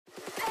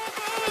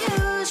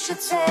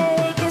should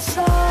take it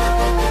slow.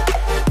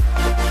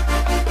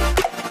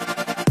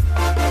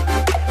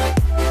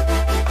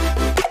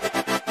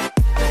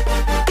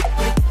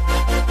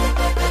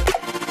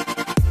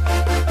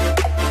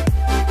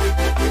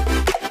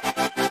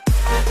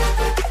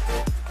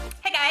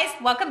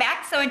 Welcome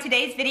back. So in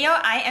today's video,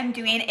 I am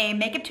doing a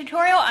makeup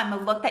tutorial on the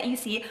look that you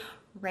see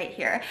right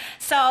here.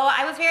 So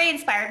I was very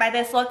inspired by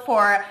this look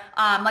for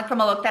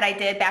from a look that I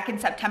did back in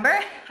September.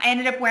 I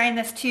ended up wearing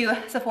this to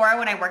Sephora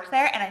when I worked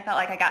there, and I felt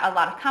like I got a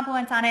lot of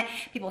compliments on it.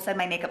 People said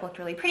my makeup looked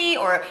really pretty,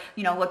 or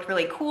looked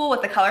really cool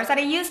with the colors that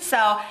I used.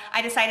 So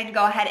I decided to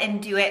go ahead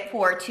and do it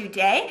for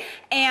today.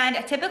 And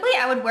typically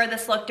I would wear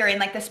this look during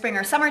like the spring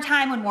or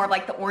summertime when more of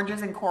like the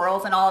oranges and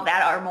corals and all of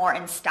that are more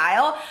in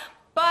style.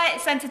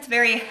 But since it's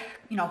very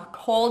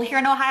cold here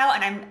in Ohio,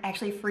 and I'm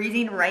actually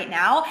freezing right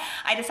now,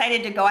 I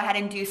decided to go ahead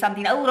and do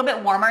something a little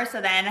bit warmer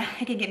so then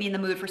it can get me in the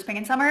mood for spring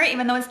and summer,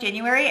 even though it's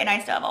January and I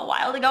still have a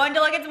while to go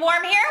until it gets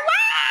warm here.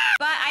 Woo!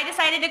 But I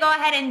decided to go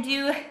ahead and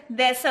do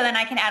this so then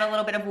I can add a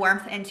little bit of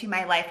warmth into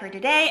my life for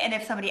today. And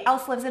if somebody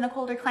else lives in a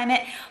colder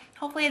climate,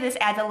 hopefully this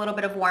adds a little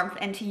bit of warmth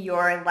into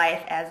your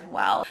life as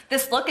well.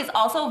 This look is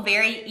also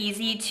very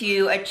easy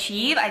to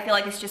achieve. I feel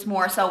like it's just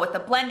more so with the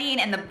blending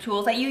and the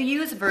tools that you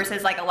use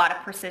versus like a lot of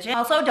precision.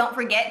 Also, don't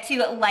forget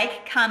to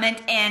like,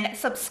 comment, and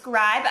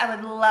subscribe. I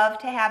would love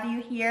to have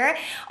you here.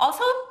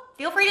 Also,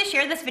 feel free to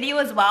share this video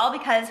as well,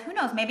 because who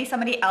knows, maybe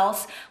somebody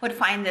else would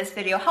find this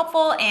video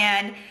helpful,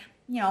 and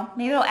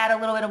maybe it'll add a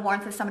little bit of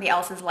warmth to somebody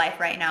else's life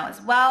right now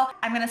as well.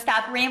 I'm gonna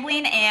stop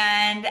rambling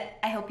and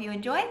I hope you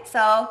enjoy,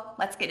 so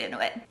let's get into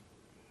it.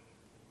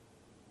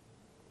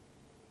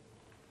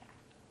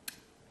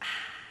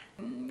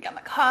 Got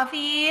my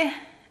coffee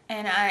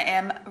and I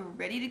am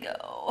ready to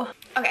go.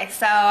 Okay,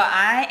 so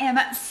I am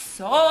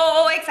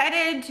so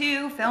excited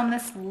to film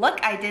this look.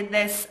 I did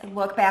this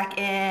look back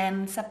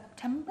in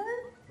September,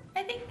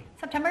 I think.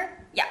 September?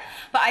 Yeah.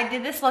 But I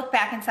did this look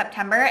back in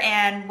September,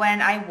 and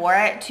when I wore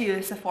it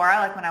to Sephora,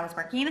 like when I was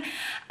working,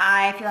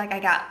 I feel like I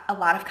got a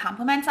lot of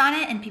compliments on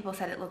it and people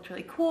said it looked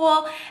really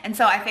cool. And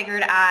so I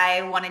figured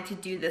I wanted to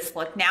do this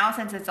look now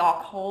since it's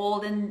all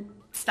cold and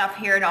stuff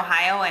here in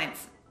Ohio, and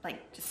it's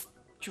like just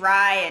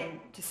dry, and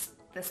just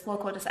this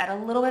look will just add a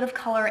little bit of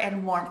color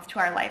and warmth to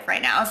our life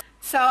right now.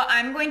 So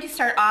I'm going to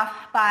start off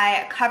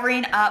by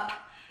covering up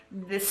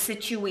this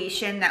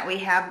situation that we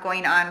have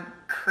going on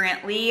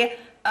currently.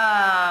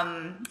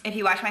 If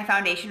you watch my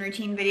foundation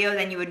routine video,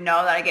 then you would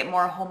know that I get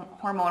more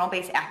hormonal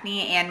based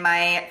acne, and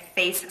my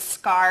face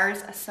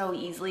scars so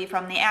easily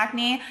from the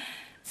acne.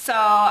 So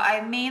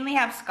I mainly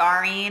have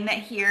scarring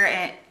here,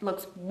 and it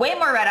looks way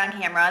more red on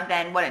camera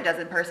than what it does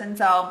in person,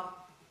 so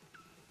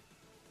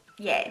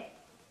yay.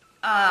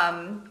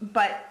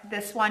 But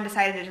this one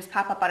decided to just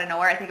pop up out of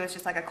nowhere. I think it was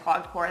just like a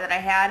clogged pore that I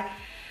had.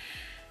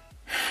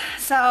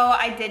 So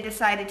I did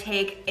decide to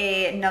take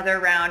another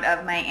round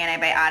of my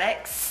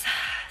antibiotics.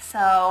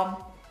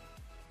 So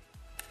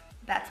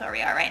that's where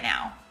we are right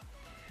now.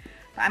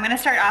 So I'm gonna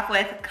start off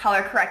with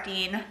color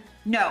correcting.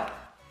 No,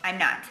 I'm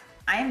not.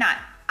 I am not.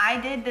 I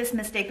did this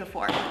mistake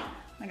before. Oh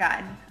my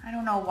God, I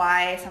don't know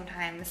why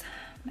sometimes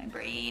my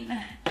brain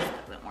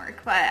just doesn't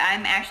work, but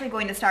I'm actually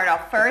going to start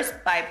off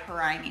first by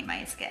priming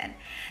my skin.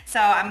 So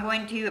I'm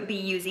going to be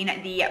using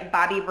the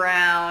Bobbi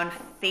Brown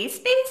face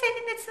base.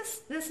 I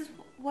think this is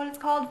what it's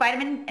called,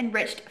 vitamin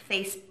enriched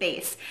face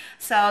base.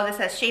 So this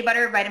has shea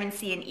butter, vitamin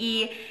C and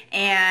E,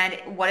 and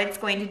what it's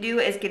going to do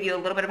is give you a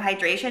little bit of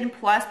hydration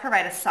plus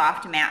provide a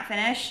soft matte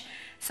finish.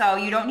 So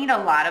you don't need a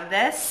lot of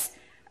this.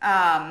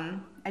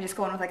 I just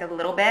go in with like a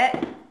little bit.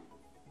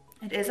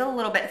 It is a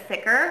little bit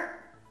thicker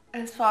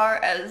as far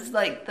as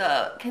like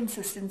the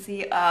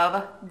consistency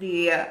of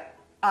the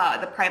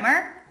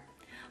primer,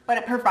 but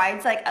it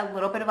provides like a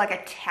little bit of like a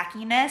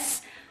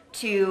tackiness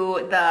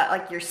to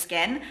the your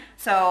skin.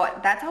 So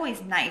that's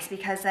always nice,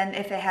 because then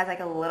if it has like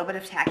a little bit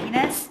of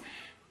tackiness,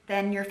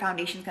 then your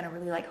foundation's gonna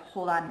really like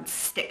hold on and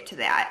stick to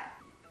that.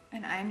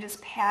 And I'm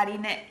just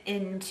patting it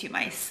into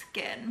my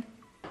skin.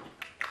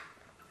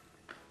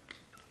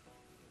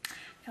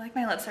 I feel like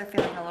my lips are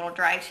feeling a little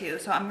dry too,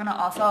 so I'm gonna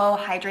also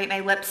hydrate my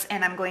lips,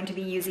 and I'm going to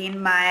be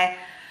using my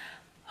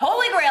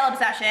holy grail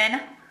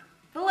obsession,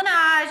 the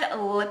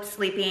Laneige Lip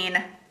Sleeping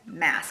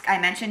Mask. I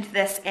mentioned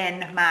this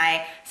in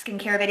my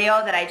skincare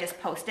video that I just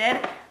posted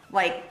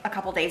like a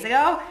couple days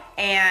ago,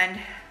 and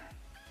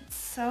it's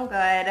so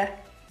good,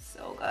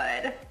 so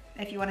good.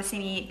 If you want to see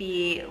me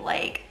be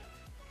like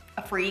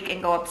a freak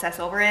and go obsess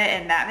over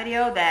it in that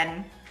video,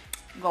 then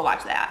go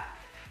watch that.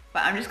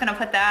 But I'm just gonna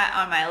put that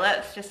on my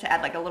lips just to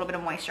add like a little bit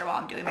of moisture while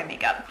I'm doing my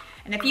makeup.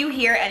 And if you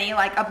hear any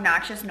like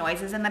obnoxious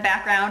noises in the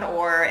background,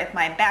 or if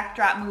my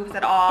backdrop moves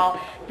at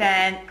all,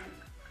 then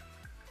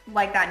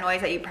like that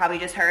noise that you probably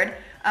just heard,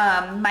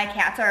 my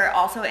cats are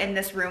also in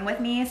this room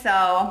with me,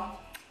 so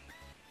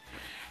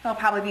they'll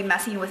probably be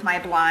messing with my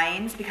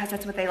blinds because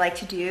that's what they like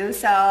to do.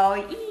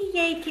 So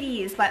yay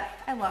kitties, but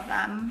I love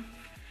them.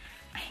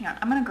 Hang on,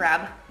 I'm gonna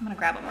grab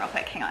them real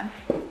quick, hang on.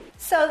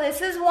 So this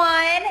is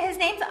one, his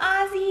name's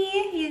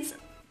Ozzy. He's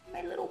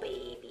my little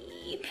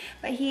baby. baby.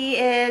 But he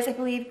is, I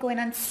believe, going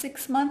on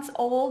 6 months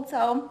old,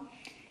 so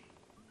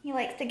he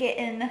likes to get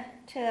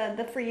into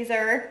the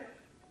freezer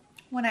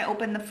when I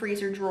open the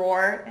freezer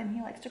drawer, and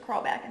he likes to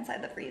crawl back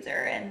inside the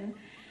freezer and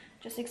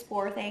just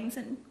explore things,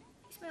 and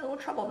he's my little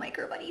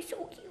troublemaker, but he's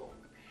so cute.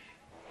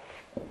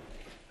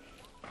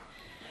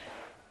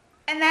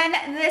 And then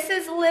this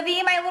is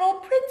Livy, my little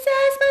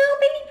princess, my little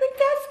baby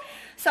princess.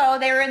 So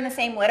they were in the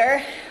same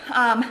litter.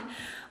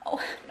 Oh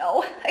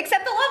no,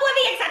 accept the love,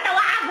 Livy, accept the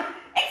love,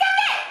 accept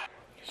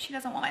it! She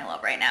doesn't want my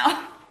love right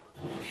now.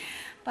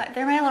 But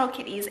they're my little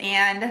kitties,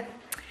 and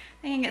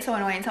they can get so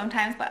annoying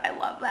sometimes, but I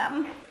love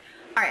them.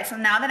 All right, so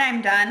now that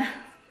I'm done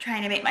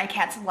trying to make my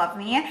cats love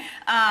me,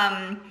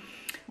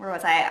 where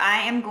was I?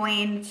 I am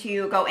going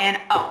to go in,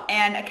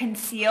 and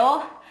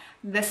conceal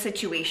the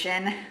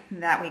situation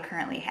that we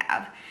currently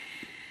have.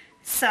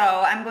 So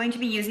I'm going to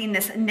be using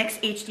this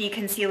NYX HD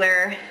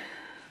Concealer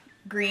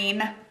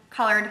Green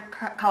Color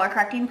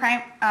Correcting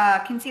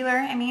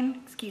Concealer,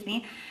 excuse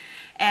me.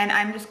 And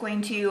I'm just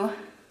going to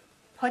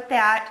put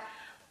that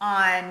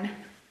on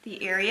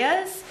the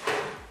areas.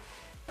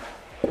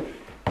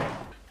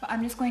 So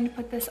I'm just going to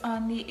put this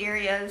on the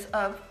areas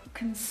of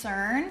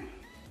concern.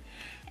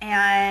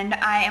 And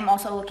I am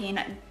also looking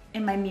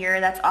in my mirror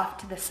that's off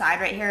to the side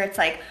right here. It's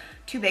like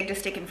too big to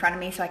stick in front of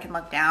me so I can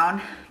look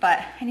down, but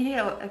I need to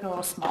get like a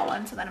little small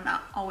one so that I'm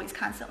not always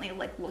constantly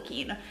like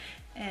looking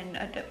in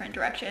a different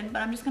direction.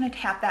 But I'm just gonna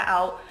tap that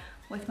out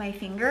with my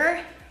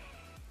finger.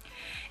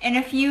 And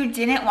if you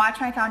didn't watch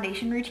my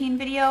foundation routine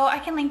video, I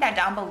can link that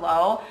down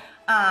below.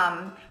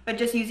 But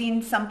just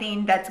using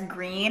something that's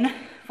green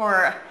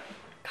for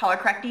color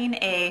correcting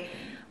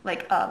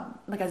like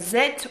a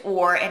zit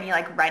or any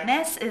like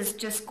redness is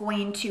just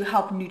going to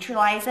help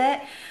neutralize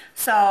it.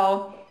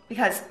 So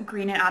because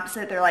green and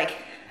opposite,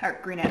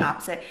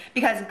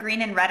 because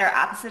green and red are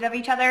opposite of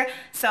each other.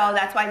 So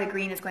that's why the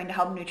green is going to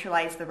help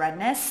neutralize the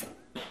redness.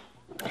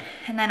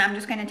 And then I'm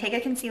just going to take a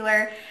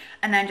concealer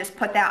and then just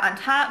put that on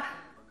top,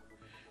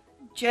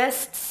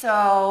 just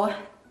so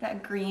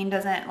that green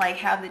doesn't like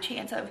have the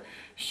chance of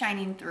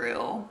shining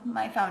through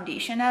my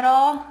foundation at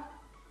all.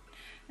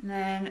 And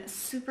then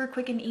super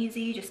quick and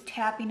easy, just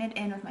tapping it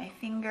in with my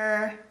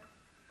finger.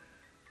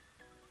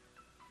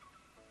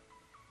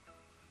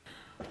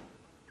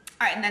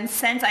 All right, and then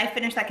since I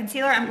finished that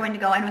concealer, I'm going to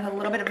go in with a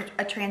little bit of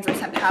a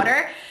translucent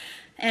powder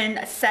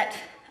and set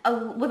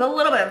with a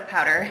little bit of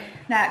powder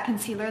that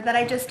concealer that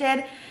I just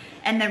did.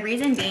 And the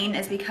reason being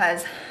is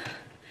because,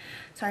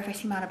 sorry if I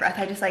seem out of breath,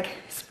 I just like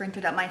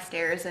sprinted up my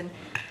stairs and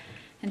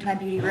into my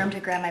beauty room to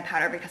grab my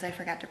powder because I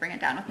forgot to bring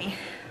it down with me.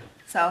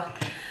 So,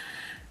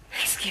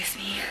 excuse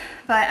me.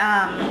 But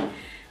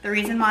the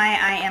reason why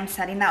I am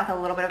setting that with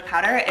a little bit of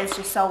powder is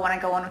just so when I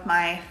go in with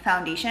my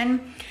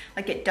foundation,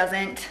 like it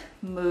doesn't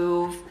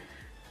move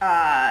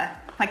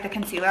like the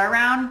concealer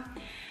around.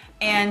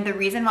 And the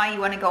reason why you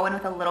want to go in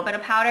with a little bit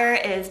of powder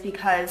is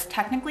because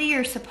technically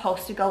you're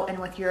supposed to go in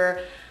with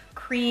your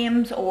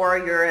creams or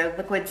your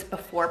liquids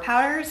before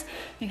powders,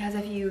 because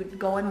if you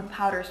go in with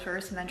powders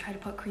first and then try to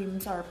put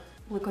creams or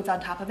liquids on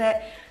top of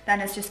it,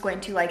 then it's just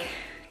going to like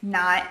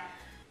not,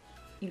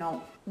 you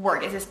know,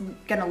 work. It's just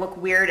gonna look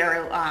weird or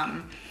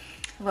a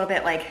little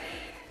bit like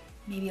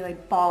maybe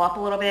like ball up a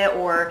little bit,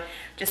 or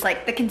just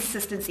like the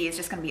consistency is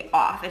just gonna be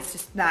off. It's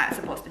just not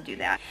supposed to do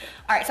that.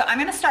 All right, so I'm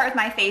gonna start with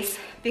my face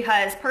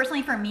because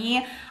personally for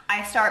me,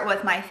 I start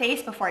with my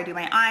face before I do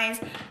my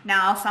eyes.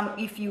 Now,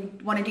 if you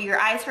wanna do your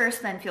eyes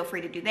first, then feel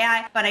free to do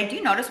that. But I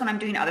do notice when I'm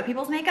doing other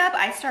people's makeup,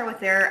 I start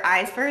with their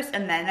eyes first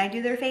and then I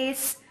do their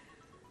face.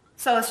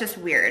 So it's just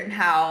weird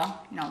how,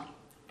 you know,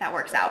 that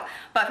works out.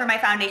 But for my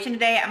foundation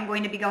today, I'm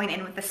going to be going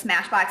in with the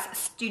Smashbox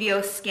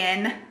Studio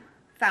Skin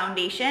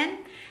foundation.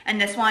 And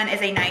this one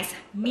is a nice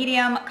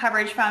medium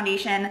coverage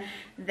foundation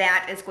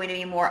that is going to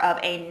be more of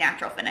a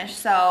natural finish.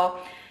 So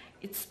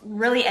it's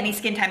really any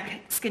skin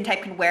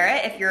type can wear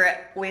it. If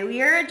you're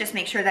oilier, just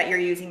make sure that you're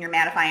using your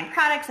mattifying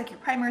products like your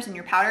primers and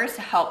your powders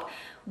to help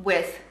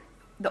with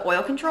the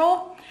oil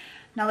control.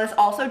 Now this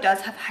also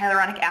does have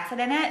hyaluronic acid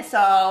in it,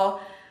 so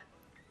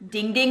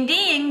ding, ding,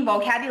 ding,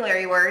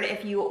 vocabulary word.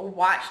 If you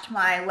watched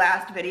my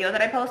last video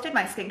that I posted,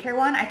 my skincare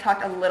one, I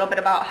talked a little bit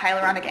about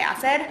hyaluronic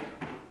acid.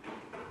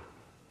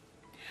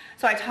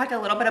 So I talked a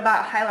little bit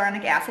about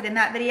hyaluronic acid in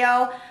that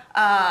video.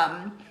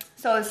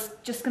 So it's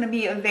just gonna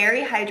be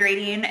very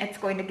hydrating. It's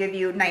going to give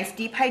you nice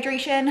deep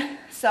hydration.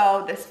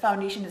 So this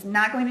foundation is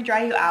not going to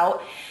dry you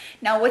out.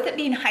 Now with it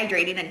being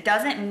hydrating, it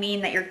doesn't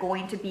mean that you're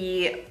going to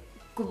be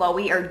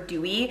glowy or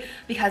dewy,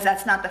 because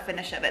that's not the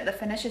finish of it. The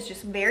finish is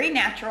just very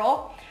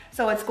natural.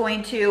 So it's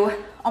going to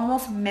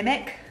almost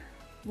mimic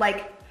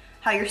like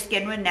how your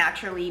skin would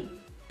naturally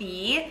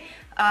be.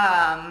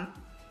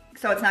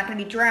 So it's not going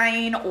to be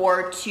drying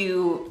or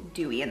too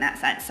dewy in that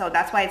sense. So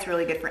that's why it's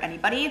really good for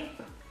anybody.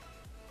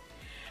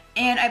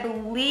 And I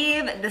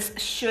believe this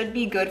should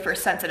be good for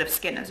sensitive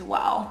skin as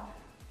well.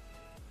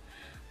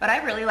 But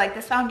I really like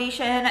this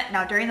foundation.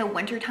 Now during the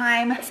winter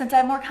time, since I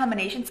have more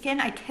combination skin,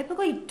 I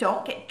typically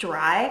don't get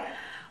dry,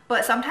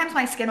 but sometimes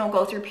my skin will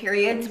go through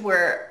periods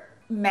where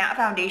matte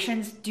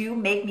foundations do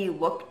make me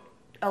look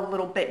a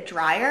little bit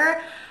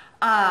drier.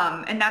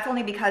 And that's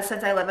only because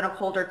since I live in a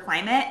colder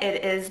climate,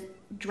 it is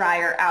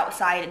drier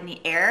outside in the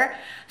air.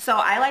 So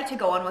I like to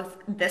go in with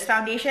this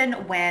foundation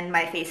when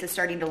my face is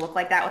starting to look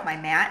like that with my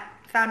matte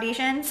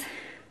foundations.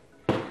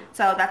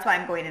 So that's why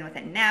I'm going in with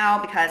it now,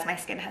 because my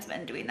skin has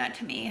been doing that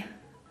to me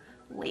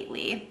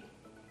lately.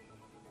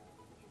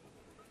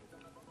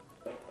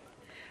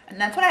 And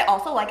that's what I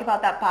also like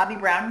about that Bobbi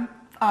Brown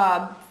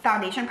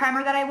foundation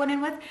primer that I went in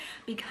with,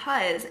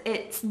 because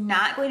it's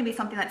not going to be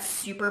something that's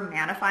super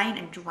mattifying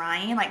and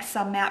drying like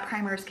some matte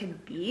primers can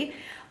be,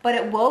 but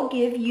it will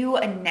give you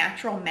a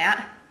natural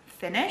matte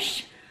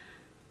finish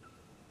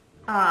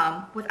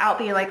without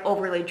being like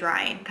overly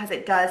drying, because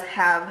it does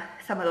have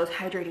some of those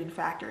hydrating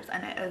factors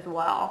in it as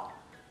well.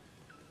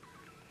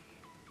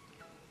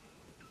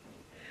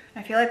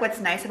 I feel like what's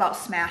nice about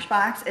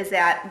Smashbox is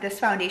that this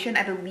foundation,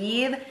 I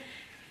believe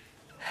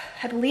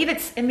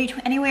it's in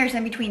between, anywhere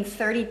in between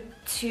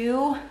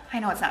 32, I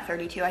know it's not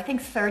 32, I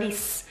think 30,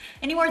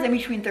 anywhere in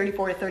between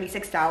 $34 to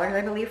 $36,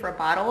 I believe, for a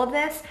bottle of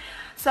this.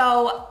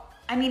 So,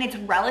 I mean, it's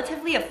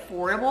relatively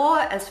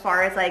affordable as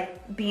far as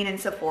like being in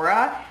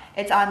Sephora.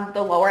 It's on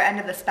the lower end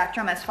of the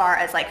spectrum as far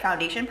as like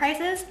foundation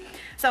prices.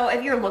 So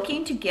if you're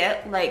looking to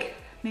get like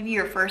maybe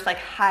your first like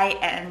high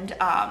end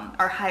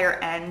or higher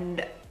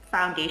end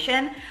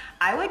foundation,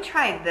 I would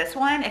try this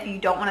one if you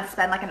don't want to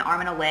spend like an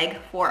arm and a leg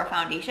for a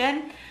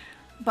foundation,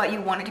 but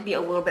you want it to be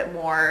a little bit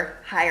more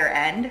higher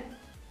end,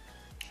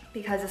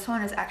 because this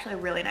one is actually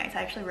really nice.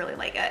 I actually really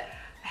like it.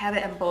 I have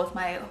it in both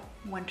my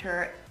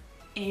winter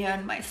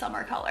and my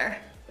summer color.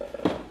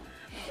 All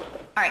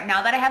right,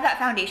 now that I have that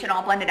foundation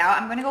all blended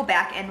out, I'm gonna go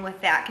back in with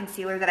that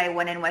concealer that I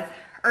went in with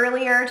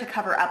earlier to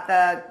cover up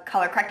the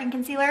color correcting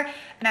concealer,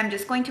 and I'm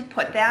just going to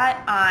put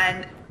that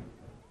on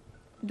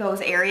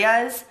those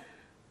areas.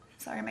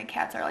 Sorry, my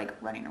cats are like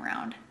running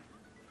around.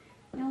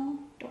 No,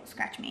 don't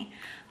scratch me.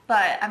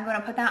 But I'm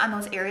gonna put that on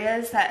those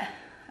areas that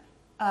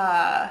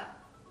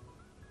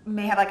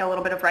may have like a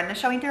little bit of redness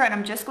showing through, and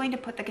I'm just going to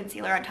put the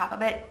concealer on top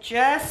of it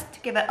just to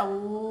give it a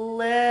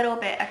little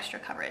bit extra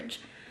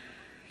coverage.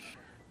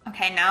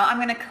 Okay, now I'm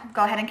gonna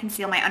go ahead and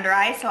conceal my under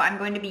eye. So I'm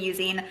going to be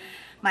using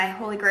my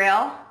Holy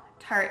Grail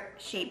Tarte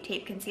Shape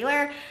Tape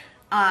Concealer.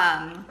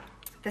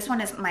 This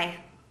one is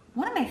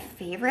one of my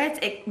favorites.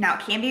 Now it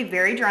can be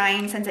very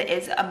drying since it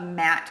is a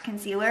matte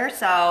concealer.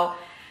 So,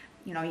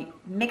 you know, you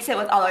mix it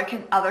with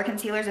other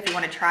concealers if you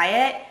want to try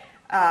it.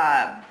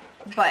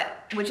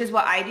 But which is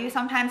what I do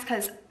sometimes,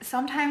 because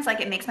sometimes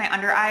like it makes my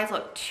under eyes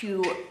look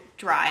too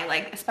dry,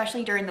 like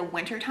especially during the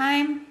winter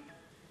time.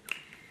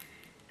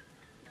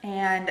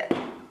 And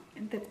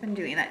it's been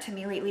doing that to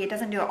me lately. It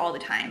doesn't do it all the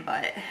time,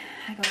 but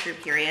I go through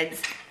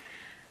periods.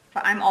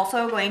 But I'm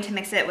also going to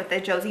mix it with the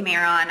Josie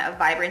Maran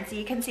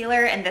Vibrancy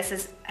Concealer, and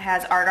this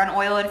has argan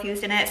oil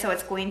infused in it, so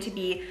it's going to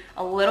be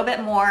a little bit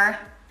more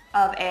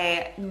of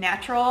a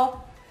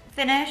natural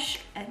finish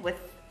with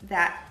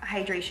that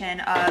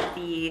hydration of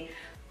the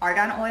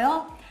argan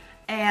oil.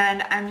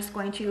 And I'm just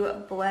going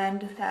to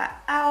blend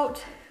that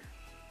out.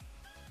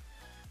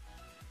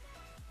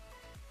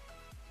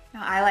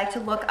 Now I like to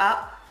look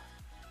up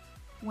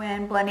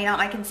when blending out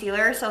my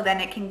concealer, so then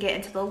it can get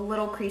into the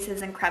little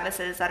creases and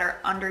crevices that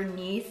are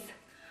underneath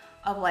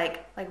of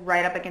like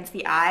right up against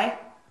the eye.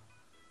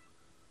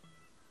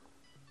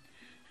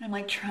 And I'm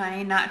like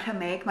trying not to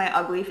make my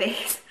ugly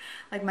face,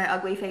 like my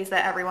ugly face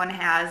that everyone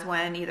has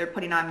when either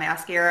putting on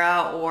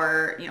mascara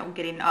or, you know,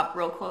 getting up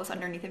real close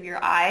underneath of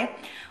your eye,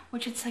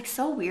 which it's like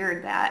so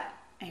weird that,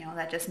 you know,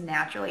 that just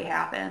naturally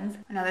happens.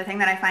 Another thing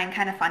that I find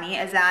kind of funny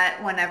is that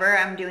whenever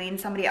I'm doing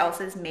somebody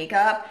else's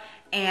makeup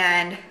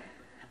and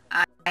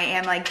I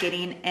am like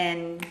getting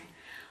in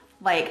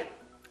like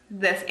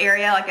this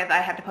area, like if I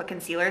have to put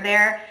concealer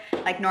there,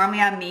 like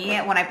normally on me,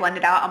 when I blend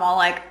it out, I'm all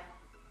like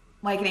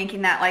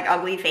making that like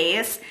ugly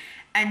face.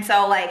 And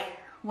so like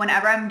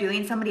whenever I'm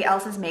doing somebody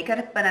else's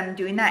makeup but I'm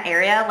doing that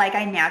area, like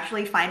I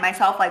naturally find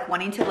myself like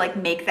wanting to like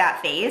make that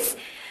face.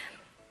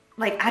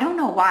 Like I don't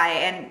know why,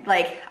 and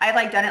like I've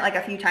like done it like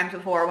a few times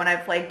before when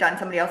I've like done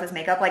somebody else's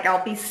makeup. Like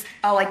I'll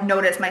like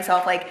notice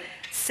myself like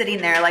sitting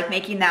there like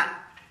making that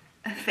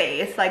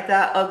face, like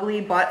that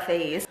ugly butt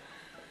face.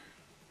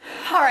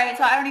 Alright,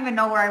 so I don't even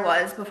know where I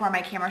was before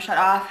my camera shut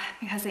off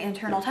because the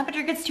internal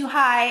temperature gets too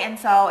high, and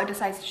so it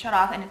decides to shut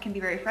off, and it can be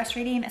very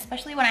frustrating,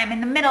 especially when I'm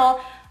in the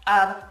middle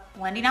of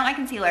blending out my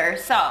concealer.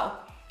 So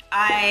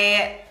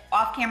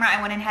off camera,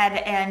 I went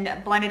ahead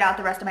and blended out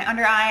the rest of my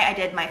under eye. I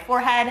did my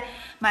forehead,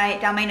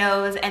 down my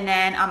nose, and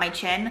then on my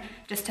chin,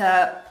 just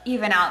to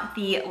even out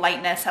the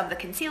lightness of the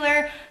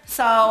concealer.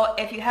 So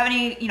if you have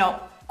any, you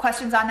know,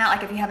 questions on that,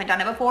 like if you haven't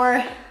done it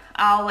before,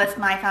 I'll list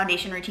my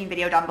foundation routine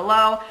video down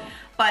below.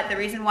 But the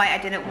reason why I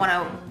didn't want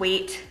to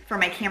wait for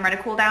my camera to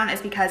cool down is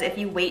because if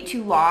you wait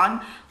too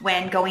long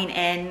when going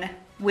in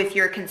with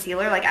your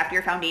concealer, like after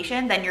your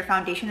foundation, then your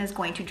foundation is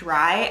going to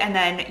dry, and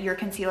then your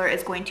concealer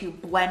is going to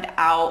blend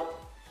out,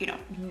 you know,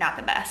 not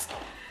the best.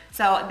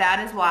 So that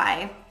is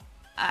why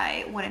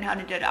I went ahead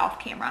and did it off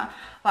camera.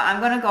 But I'm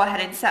going to go ahead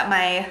and set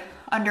my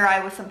under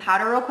eye with some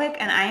powder real quick,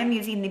 and I am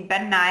using the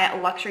Ben Nye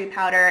Luxury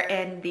Powder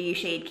in the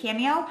shade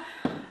Cameo.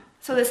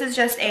 So this is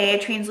just a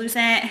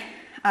translucent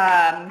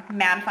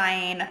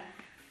mattifying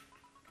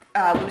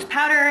loose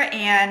powder,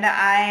 and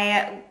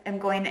I am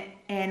going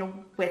in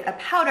with a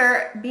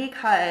powder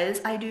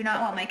because I do not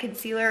want my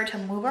concealer to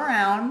move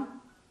around,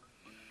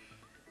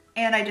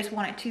 and I just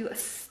want it to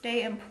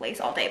stay in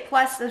place all day.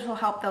 Plus this will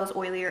help those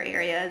oilier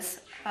areas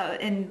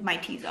in my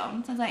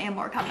T-zone, since I am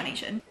more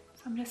combination.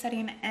 So I'm just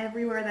setting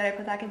everywhere that I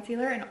put that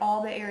concealer in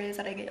all the areas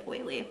that I get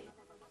oily.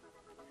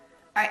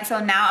 All right,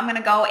 so now I'm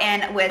gonna go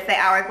in with the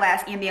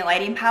Hourglass Ambient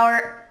Lighting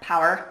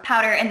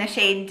powder in the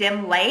shade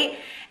Dim Light,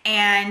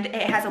 and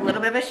it has a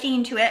little bit of a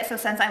sheen to it. So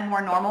since I'm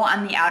more normal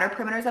on the outer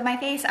perimeters of my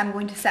face, I'm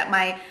going to set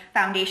my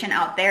foundation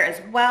out there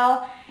as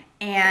well.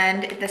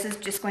 And this is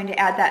just going to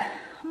add that,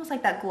 almost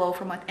like that glow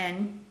from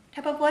within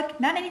type of look.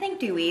 Not anything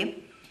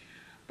dewy,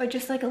 but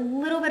just like a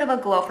little bit of a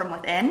glow from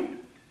within.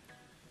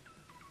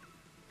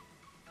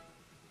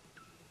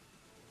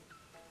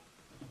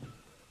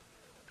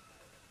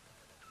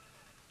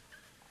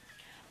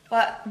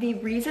 But the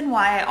reason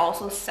why I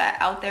also set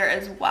out there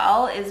as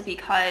well is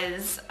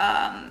because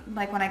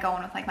like when I go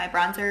in with like my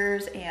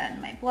bronzers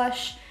and my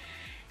blush,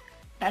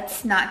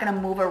 that's not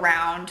gonna move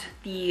around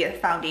the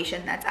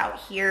foundation that's out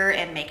here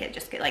and make it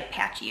just get like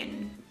patchy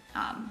and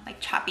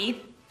like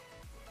choppy.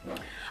 All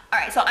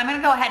right, so I'm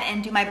gonna go ahead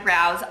and do my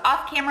brows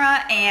off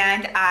camera,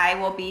 and I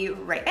will be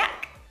right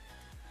back.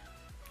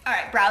 All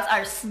right, brows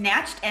are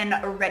snatched and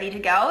ready to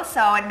go. So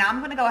now I'm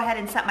gonna go ahead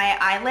and set my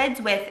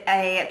eyelids with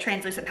a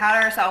translucent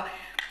powder. So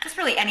just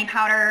really any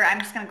powder. I'm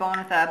just gonna go in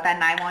with a Ben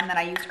Nye one that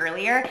I used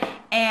earlier.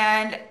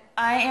 And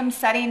I am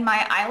setting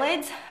my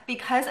eyelids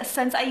because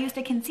since I used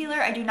a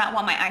concealer, I do not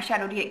want my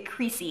eyeshadow to get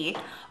creasy.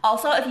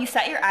 Also, if you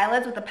set your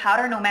eyelids with a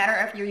powder, no matter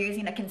if you're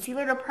using a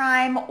concealer to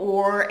prime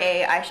or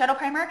a eyeshadow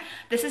primer,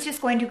 this is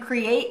just going to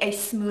create a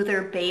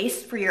smoother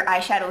base for your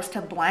eyeshadows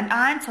to blend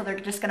on. So they're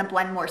just gonna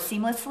blend more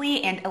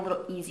seamlessly and a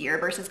little easier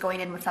versus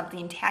going in with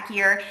something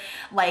tackier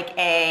like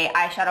a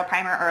eyeshadow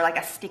primer or like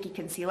a sticky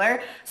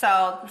concealer.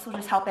 So this will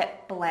just help it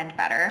blend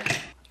better.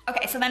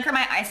 Okay, so then for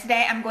my eyes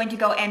today, I'm going to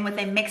go in with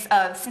a mix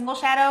of single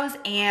shadows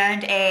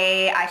and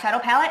a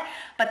eyeshadow palette.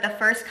 But the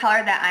first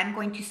color that I'm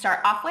going to start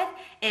off with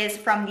is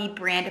from the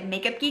brand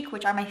MakeupGeek,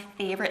 which are my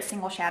favorite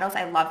single shadows.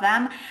 I love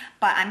them.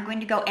 But I'm going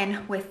to go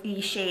in with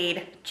the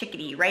shade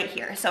Chickadee right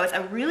here. So it's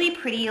a really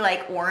pretty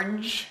like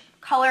orange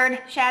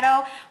colored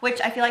shadow,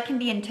 which I feel like can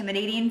be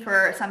intimidating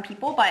for some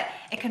people, but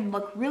it can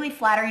look really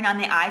flattering on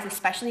the eyes,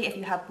 especially if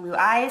you have blue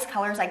eyes.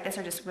 Colors like this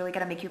are just really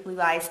gonna make your blue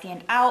eyes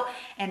stand out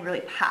and really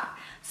pop.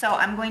 So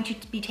I'm going to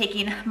be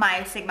taking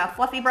my Sigma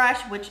Fluffy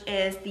brush, which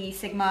is the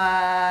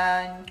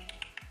Sigma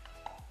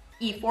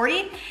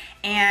E40,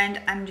 and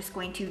I'm just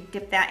going to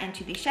dip that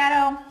into the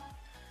shadow,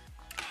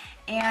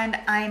 and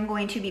I'm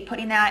going to be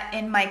putting that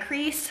in my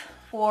crease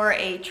for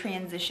a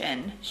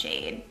transition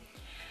shade.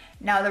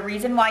 Now the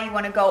reason why you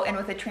want to go in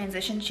with a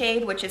transition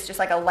shade, which is just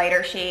like a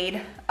lighter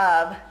shade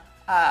of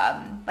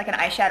like an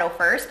eyeshadow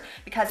first,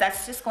 because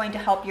that's just going to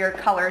help your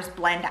colors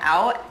blend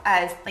out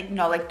as like, you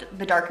know, like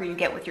the darker you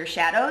get with your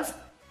shadows.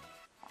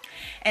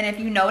 And if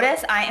you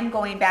notice, I am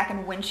going back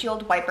in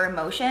windshield wiper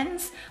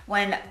motions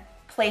when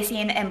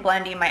placing and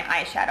blending my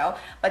eyeshadow.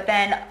 But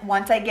then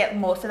once I get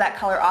most of that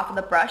color off of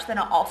the brush, then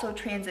I'll also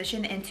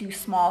transition into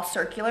small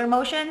circular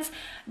motions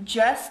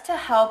just to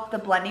help the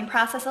blending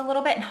process a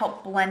little bit and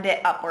help blend it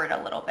upward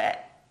a little bit.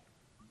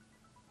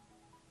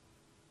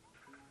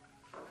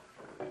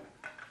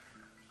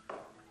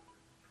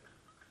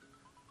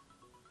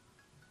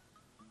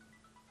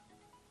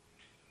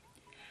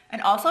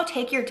 And also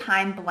take your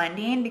time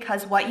blending,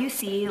 because what you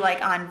see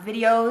like on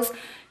videos,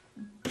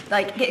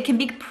 like it can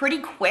be pretty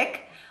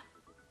quick,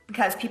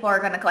 because people are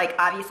gonna like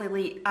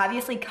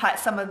obviously cut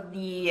some of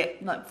the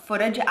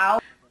footage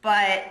out.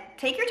 But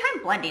take your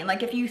time blending.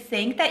 Like if you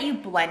think that you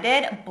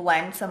blended,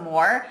 blend some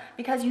more,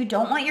 because you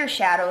don't want your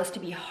shadows to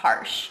be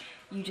harsh.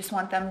 You just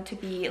want them to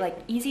be like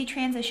easy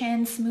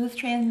transitions, smooth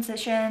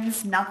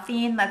transitions,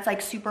 nothing that's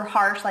like super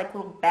harsh, like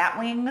little bat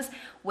wings,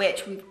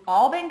 which we've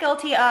all been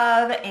guilty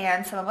of,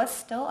 and some of us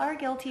still are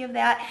guilty of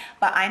that.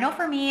 But I know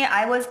for me,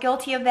 I was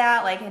guilty of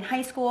that like in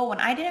high school when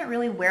I didn't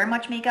really wear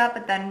much makeup,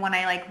 but then when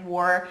I like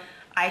wore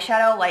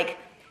eyeshadow, like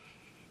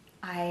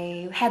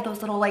I had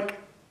those little like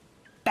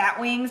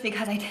bat wings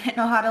because I didn't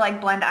know how to like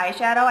blend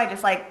eyeshadow. I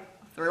just like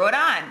threw it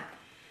on.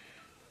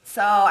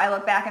 So I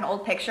look back in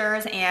old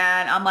pictures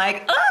and I'm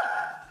like,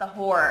 ugh, the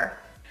horror.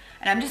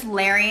 And I'm just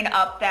layering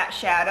up that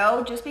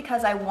shadow just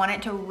because I want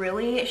it to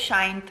really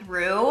shine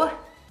through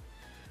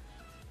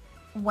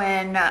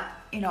when,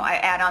 you know, I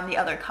add on the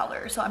other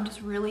colors. So I'm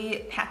just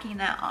really packing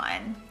that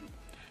on.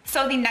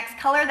 So the next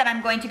color that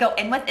I'm going to go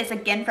in with is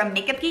again from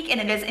MakeupGeek, and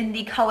it is in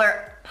the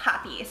color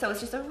Poppy. So it's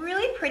just a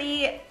really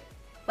pretty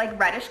like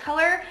reddish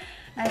color.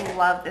 I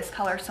love this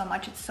color so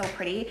much, it's so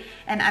pretty.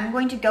 And I'm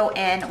going to go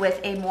in with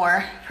a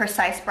more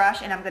precise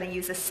brush, and I'm going to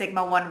use a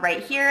Sigma one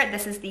right here.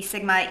 This is the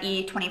Sigma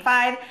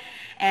E25,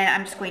 and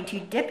I'm just going to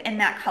dip in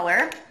that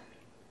color,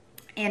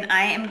 and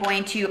I am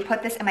going to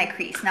put this in my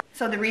crease. Now,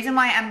 So the reason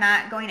why I'm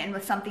not going in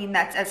with something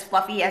that's as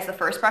fluffy as the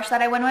first brush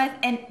that I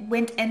went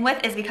in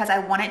with is because I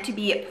want it to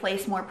be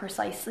placed more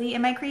precisely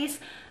in my crease.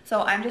 So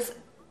I'm just,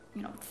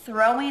 you know,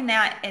 throwing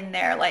that in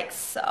there like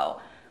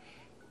so.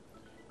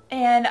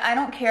 And I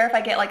don't care if I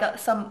get like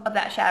some of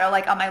that shadow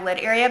like on my lid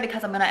area,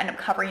 because I'm gonna end up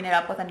covering it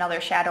up with another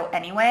shadow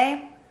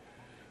anyway.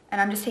 And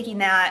I'm just taking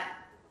that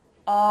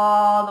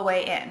all the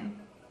way in.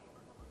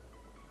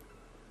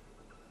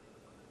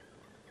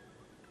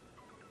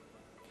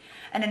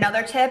 And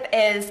another tip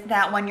is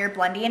that when you're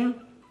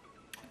blending,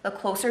 the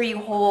closer you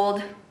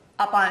hold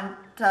up on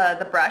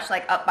the brush,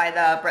 like up by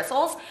the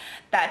bristles,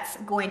 that's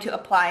going to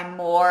apply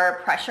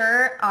more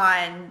pressure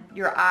on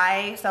your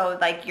eye. So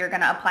like you're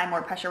gonna apply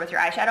more pressure with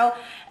your eyeshadow.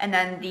 And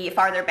then the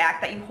farther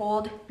back that you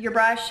hold your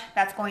brush,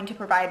 that's going to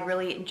provide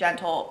really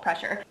gentle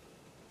pressure.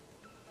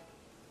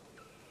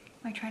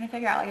 I'm trying to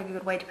figure out like a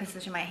good way to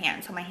position my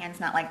hand so my hand's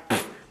not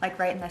like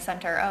right in the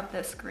center of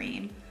the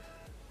screen.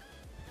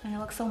 And it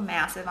looks so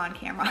massive on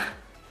camera.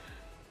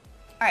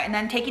 All right, and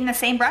then taking the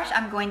same brush,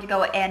 I'm going to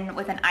go in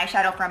with an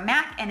eyeshadow from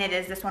MAC, and it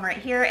is this one right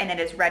here, and it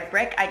is Red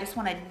Brick. I just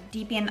want to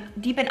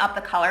deepen up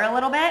the color a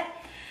little bit.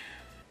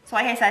 So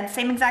like I said,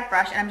 same exact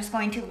brush, and I'm just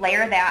going to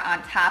layer that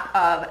on top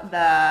of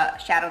the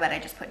shadow that I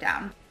just put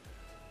down.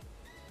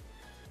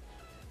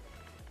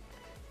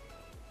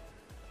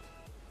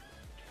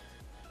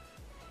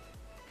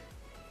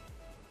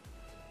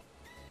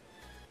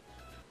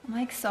 I'm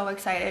like so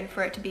excited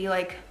for it to be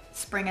like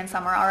spring and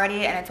summer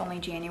already, and it's only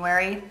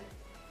January.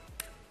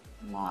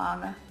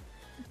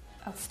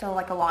 It's still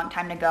like a long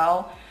time to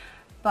go,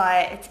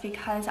 but it's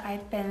because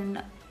I've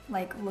been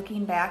like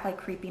looking back, like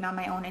creeping on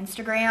my own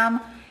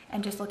Instagram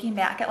and just looking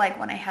back at like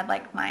when I had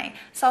like my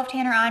self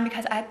tanner on,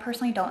 because I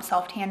personally don't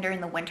self tan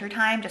during the winter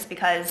time just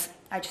because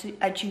I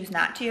choose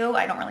not to.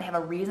 I don't really have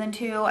a reason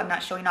to. I'm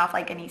not showing off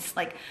like any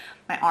like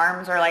my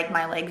arms or like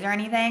my legs or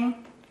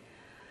anything.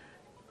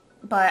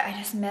 But I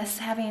just miss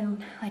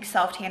having like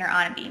self tanner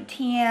on and being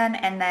tan,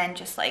 and then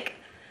just like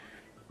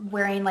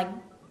wearing like,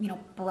 you know,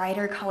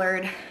 brighter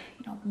colored,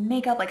 you know,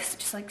 makeup, like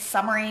just like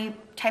summery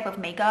type of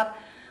makeup,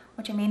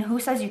 which I mean, who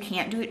says you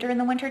can't do it during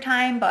the winter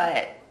time?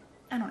 But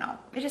I don't know,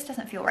 it just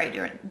doesn't feel right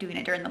doing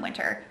it during the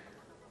winter.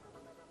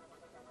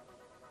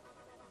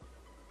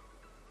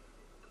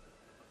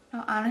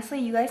 Now, honestly,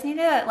 you guys need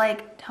to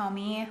like tell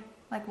me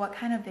like what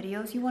kind of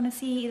videos you want to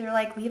see. Either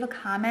like leave a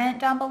comment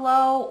down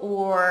below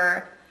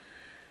or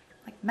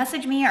like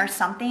message me or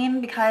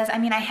something, because I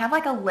mean, I have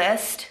like a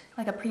list,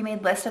 like a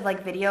pre-made list of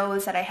like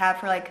videos that I have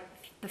for like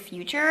the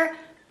future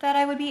that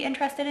I would be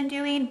interested in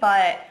doing.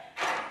 But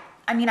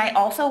I mean, I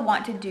also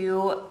want to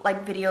do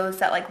like videos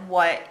that like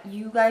what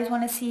you guys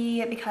want to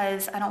see,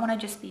 because I don't want to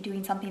just be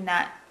doing something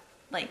that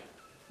like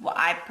what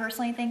I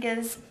personally think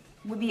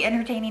would be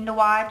entertaining to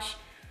watch.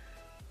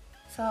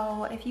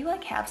 So if you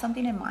like have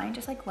something in mind,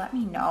 just like let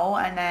me know,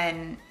 and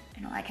then,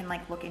 you know, I can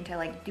like look into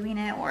like doing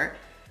it, or,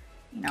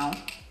 you know,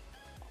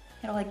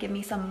 it'll like give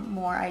me some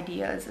more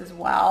ideas as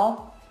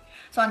well.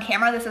 So on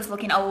camera, this is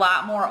looking a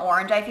lot more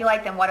orange, I feel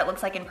like, than what it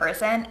looks like in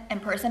person.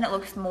 In person, it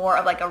looks more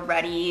of like a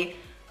reddy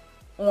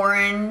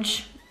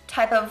orange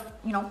type of,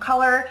 you know,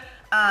 color.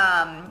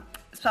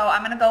 So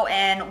I'm gonna go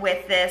in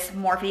with this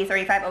Morphe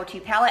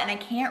 3502 palette, and I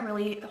can't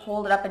really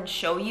hold it up and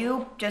show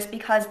you just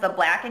because the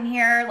black in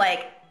here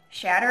like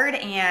shattered,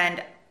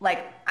 and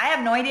like I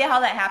have no idea how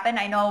that happened.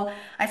 I know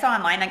I saw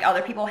online like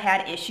other people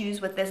had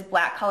issues with this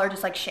black color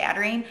just like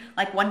shattering.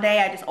 Like one day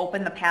I just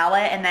opened the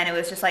palette and then it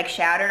was just like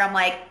shattered. I'm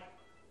like,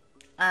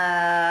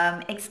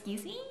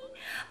 excuse me?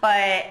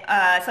 But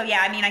so yeah,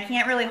 I mean, I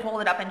can't really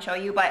hold it up and show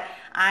you, but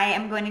I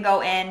am going to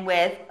go in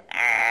with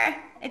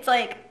it's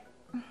like,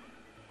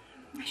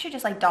 I should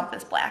just like dump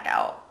this black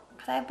out,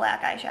 because I have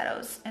black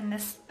eyeshadows, and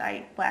this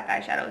black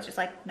eyeshadow is just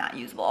like not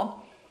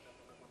usable.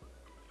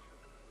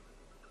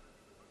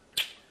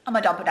 I'm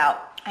gonna dump it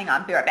out. Hang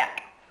on, be right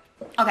back.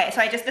 Okay,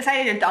 so I just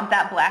decided to dump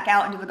that black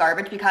out into the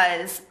garbage,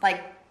 because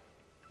like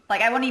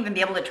I wouldn't even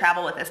be able to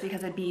travel with this,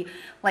 because it'd be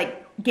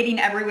like getting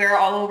everywhere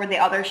all over the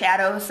other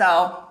shadows.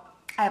 So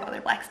I have other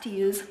blacks to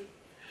use.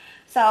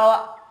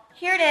 So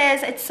here it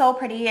is. It's so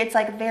pretty. It's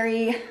like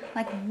very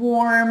like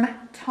warm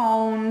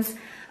tones.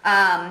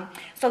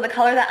 So the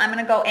color that I'm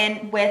gonna go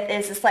in with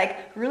is this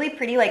like really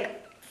pretty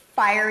like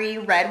fiery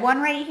red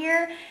one right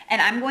here,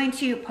 and I'm going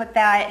to put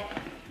that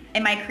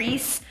in my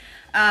crease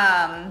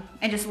and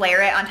just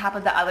layer it on top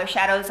of the other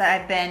shadows that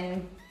I've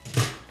been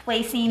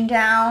placing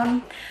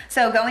down.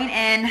 So going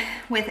in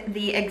with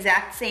the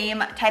exact same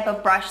type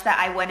of brush that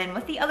I went in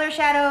with the other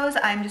shadows,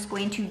 I'm just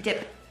going to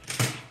dip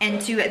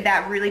into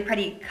that really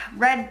pretty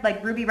red,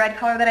 like ruby red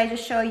color that I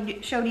just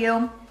showed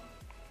you.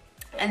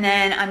 And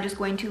then I'm just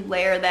going to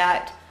layer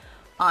that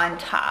on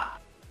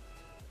top.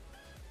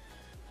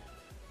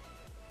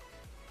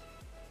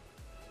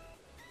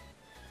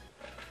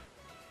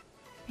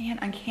 Man,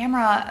 on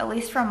camera, at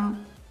least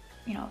from,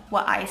 you know,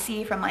 what I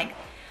see from like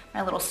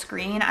my little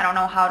screen, I don't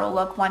know how it'll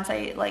look once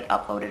I like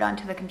upload it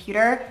onto the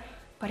computer,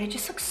 but it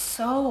just looks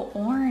so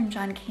orange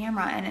on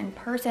camera, and in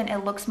person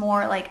it looks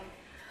more like,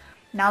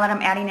 now that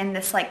I'm adding in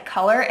this like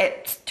color,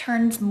 it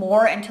turns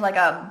more into like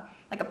a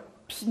like a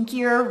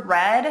pinkier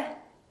red.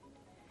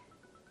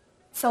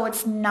 So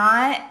it's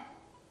not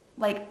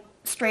like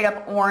straight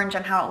up orange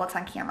on how it looks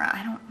on camera.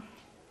 I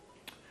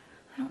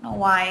don't know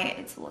why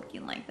it's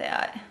looking like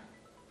that.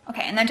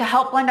 Okay, and then to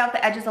help blend out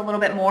the edges a little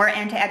bit more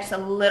and to add just a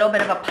little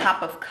bit of a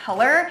pop of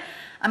color,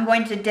 I'm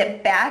going to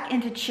dip back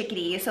into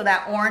Chickadee, so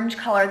that orange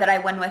color that I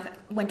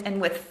went in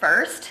with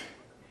first.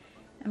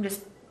 I'm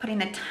just putting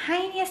the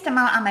tiniest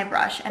amount on my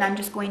brush, and I'm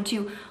just going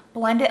to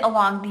blend it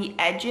along the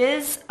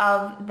edges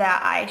of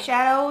that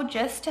eyeshadow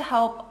just to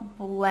help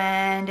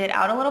blend it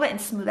out a little bit and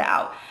smooth it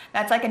out.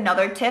 That's like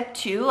another tip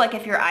too, like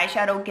if your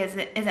eyeshadow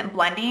isn't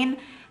blending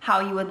how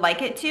you would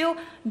like it to,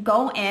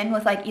 go in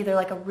with like either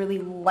like a really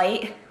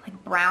light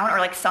like brown or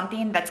like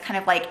something that's kind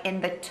of like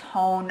in the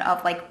tone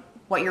of like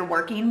what you're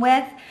working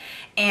with,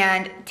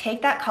 and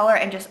take that color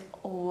and just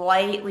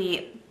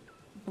lightly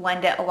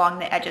blend it along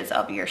the edges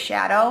of your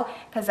shadow,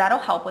 because that'll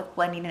help with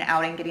blending it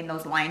out and getting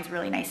those lines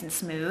really nice and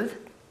smooth.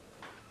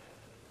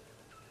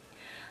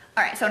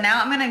 All right, so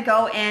now I'm gonna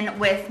go in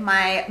with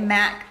my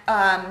MAC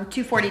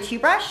 242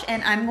 brush,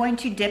 and I'm going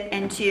to dip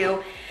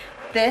into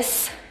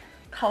this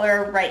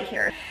color right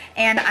here.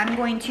 And I'm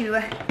going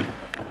to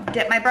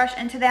dip my brush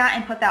into that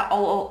and put that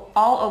all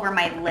over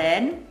my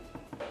lid.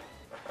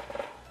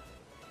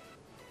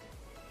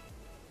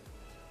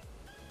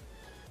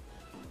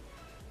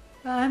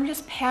 I'm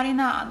just patting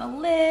that on the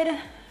lid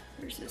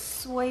versus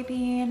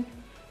swiping.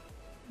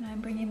 And I'm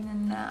bringing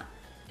in that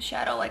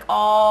shadow like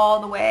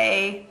all the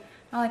way,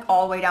 not like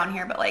all the way down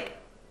here, but like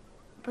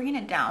bringing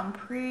it down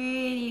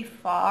pretty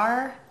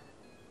far.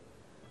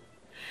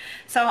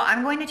 So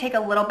I'm going to take a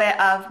little bit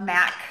of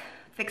MAC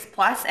Fix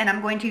Plus, and I'm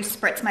going to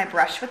spritz my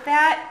brush with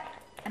that.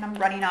 And I'm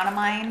running out of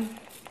mine.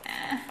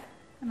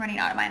 I'm running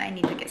out of mine. I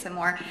need to get some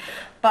more.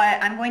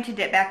 But I'm going to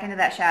dip back into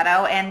that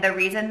shadow, and the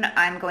reason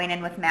I'm going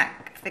in with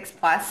MAC Fix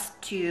Plus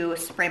to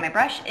spray my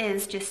brush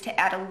is just to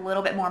add a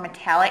little bit more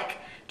metallic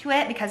to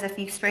it, because if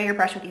you spray your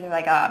brush with either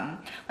like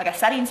a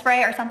setting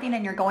spray or something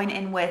and you're going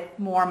in with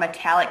more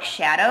metallic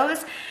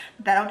shadows,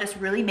 that'll just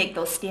really make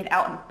those stand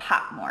out and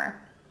pop more.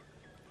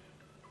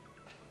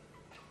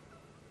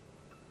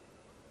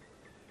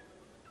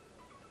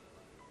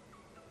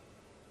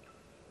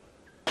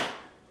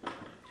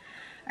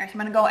 All right, so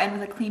I'm gonna go in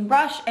with a clean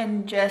brush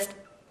and just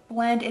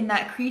blend in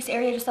that crease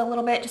area just a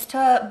little bit, just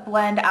to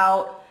blend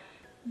out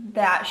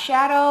that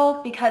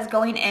shadow, because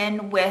going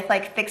in with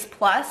like Fix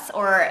Plus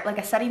or like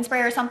a setting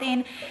spray or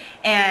something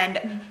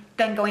and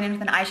then going in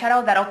with an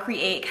eyeshadow, that'll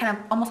create kind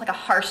of almost like a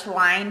harsh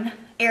line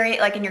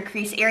area, like in your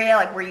crease area,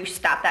 like where you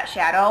stop that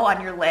shadow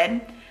on your lid.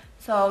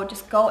 So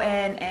just go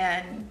in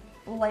and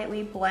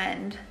lightly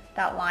blend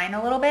that line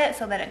a little bit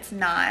so that it's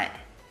not,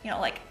 you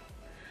know, like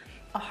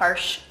a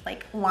harsh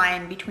like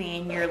line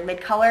between your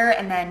lid color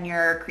and then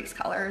your crease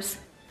colors.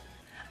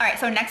 All right,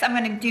 so next I'm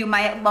gonna do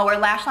my lower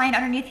lash line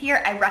underneath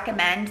here. I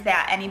recommend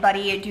that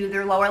anybody do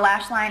their lower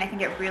lash line. I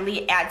think it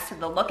really adds to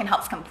the look and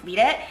helps complete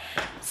it.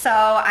 So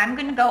I'm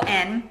gonna go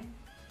in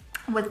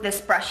with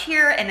this brush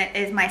here, and it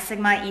is my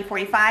Sigma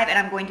E45, and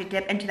I'm going to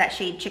dip into that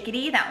shade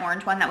Chickadee, that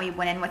orange one that we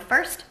went in with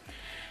first.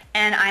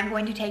 And I'm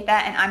going to take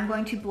that and I'm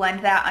going to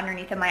blend that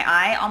underneath of my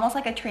eye, almost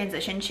like a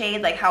transition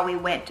shade, like how we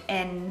went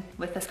in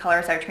with this color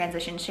as our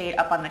transition shade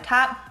up on the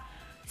top.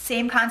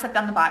 Same concept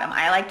on the bottom.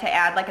 I like to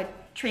add like a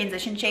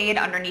transition shade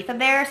underneath of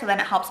there, so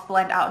then it helps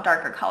blend out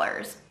darker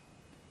colors.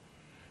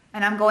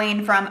 And I'm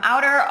going from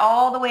outer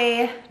all the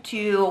way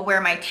to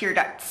where my tear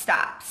duct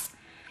stops.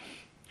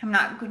 I'm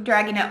not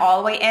dragging it all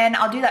the way in.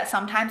 I'll do that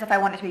sometimes if I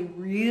want it to be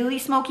really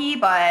smoky,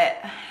 but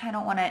I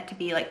don't want it to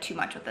be like too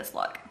much with this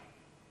look.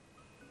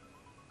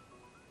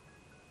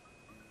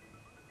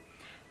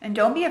 And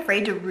don't be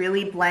afraid to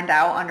really blend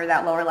out under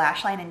that lower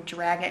lash line and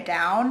drag it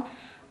down.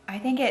 I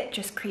think it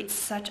just creates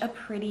such a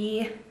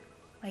pretty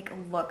like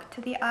look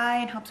to the eye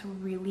and helps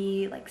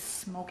really like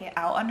smoke it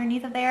out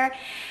underneath of there.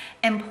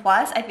 And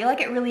plus, I feel like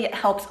it really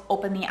helps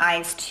open the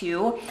eyes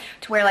too,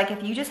 to where like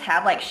if you just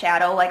have like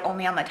shadow like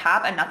only on the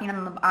top and nothing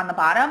on the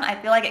bottom, I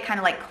feel like it kind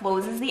of like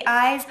closes the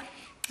eyes,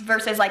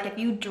 versus like if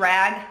you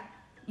drag,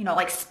 you know,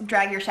 like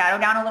drag your shadow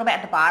down a little bit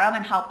at the bottom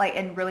and help like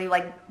and really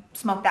like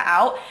smoke that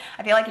out.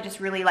 I feel like it just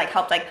really like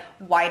helps like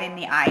widen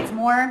the eyes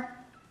more,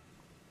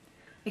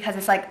 because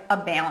it's like a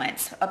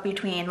balance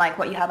between like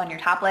what you have on your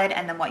top lid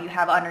and then what you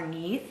have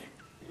underneath.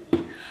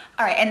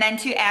 All right, and then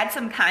to add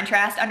some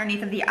contrast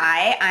underneath of the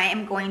eye, I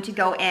am going to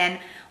go in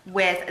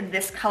with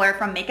this color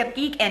from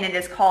MakeupGeek, and it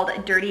is called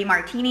Dirty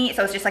Martini.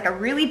 So it's just like a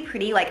really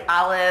pretty like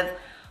olive,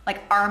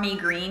 like army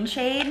green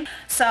shade.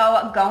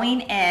 So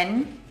going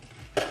in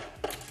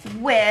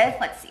with,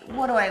 let's see,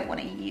 what do I want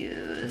to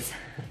use?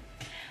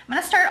 I'm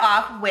gonna start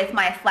off with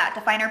my flat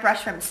definer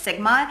brush from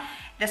Sigma.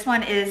 This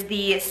one is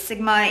the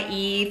Sigma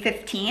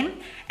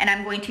E15, and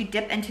I'm going to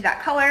dip into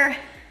that color,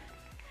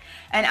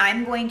 and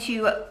I'm going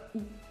to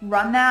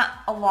run that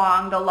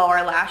along the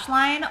lower lash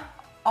line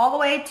all the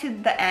way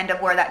to the end of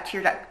where that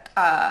tear duct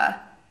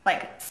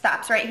like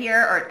stops right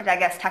here, or I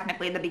guess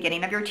technically the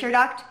beginning of your tear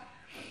duct.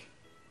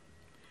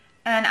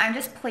 And I'm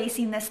just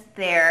placing this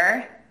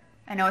there.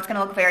 I know it's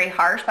gonna look very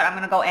harsh, but I'm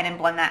gonna go in and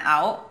blend that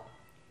out.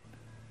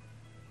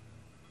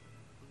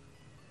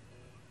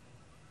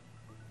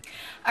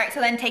 All right,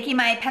 so then taking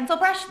my pencil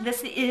brush,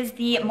 this is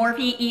the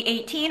Morphe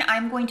E18.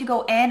 I'm going to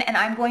go in and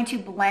I'm going to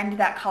blend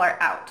that color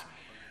out.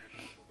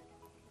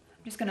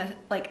 I'm just gonna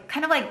like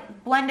kind of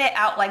like blend it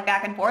out like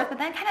back and forth, but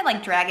then kind of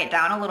like drag it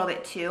down a little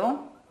bit too.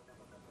 All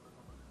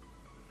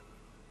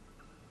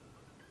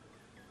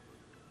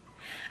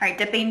right,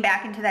 dipping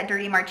back into that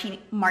dirty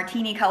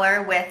martini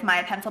color with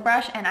my pencil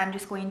brush, and I'm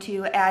just going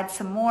to add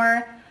some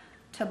more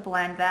to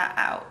blend that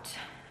out.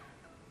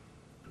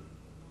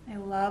 I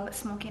love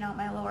smoking out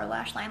my lower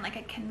lash line. Like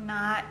I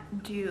cannot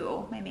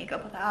do my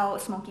makeup without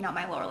smoking out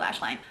my lower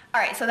lash line. All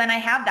right, so then I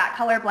have that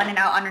color blended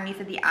out underneath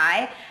of the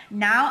eye.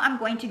 Now I'm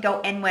going to go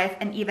in with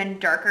an even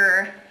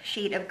darker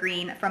shade of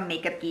green from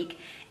MakeupGeek.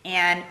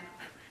 And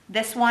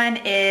this one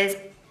is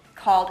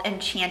called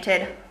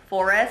Enchanted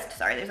Forest.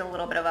 Sorry, there's a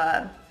little bit of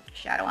a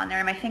shadow on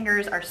there. My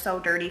fingers are so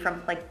dirty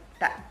from like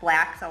that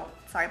black, so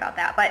sorry about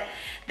that. But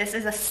this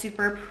is a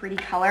super pretty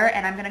color,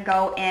 and I'm gonna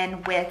go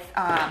in with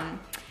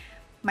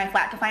my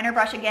flat definer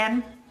brush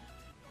again,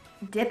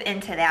 dip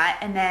into that,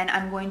 and then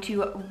I'm going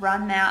to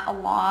run that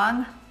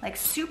along like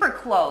super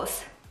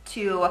close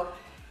to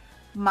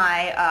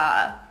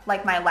my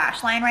like my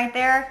lash line right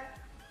there.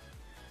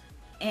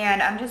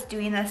 And I'm just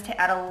doing this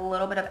to add a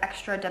little bit of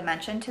extra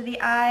dimension to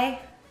the eye.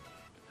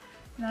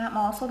 And then I'm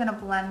also gonna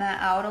blend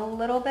that out a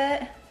little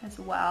bit as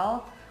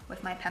well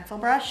with my pencil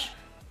brush.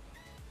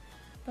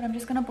 But I'm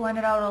just gonna blend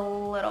it out a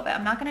little bit.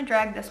 I'm not gonna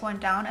drag this one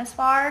down as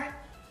far,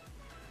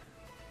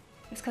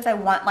 just because I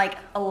want like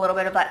a little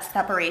bit of that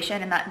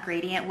separation and that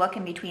gradient look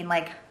in between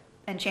like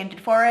Enchanted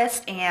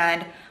Forest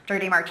and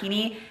Dirty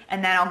Martini.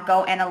 And then I'll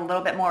go in a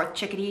little bit more with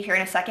Chickadee here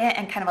in a second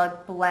and kind of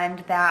like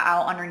blend that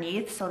out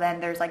underneath, so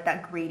then there's like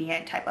that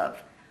gradient type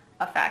of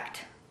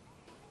effect.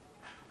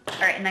 All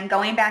right, and then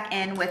going back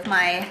in with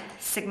my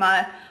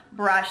Sigma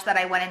brush that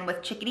I went in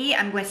with Chickadee,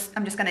 I'm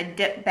just gonna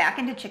dip back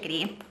into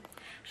Chickadee,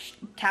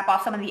 tap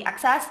off some of the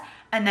excess,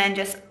 and then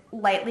just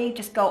lightly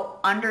just go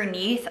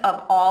underneath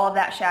of all of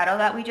that shadow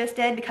that we just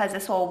did, because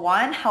this will,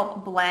 one,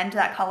 help blend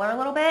that color a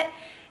little bit,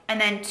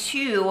 and then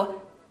two,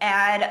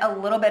 add a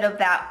little bit of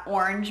that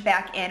orange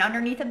back in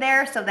underneath of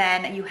there, so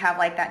then you have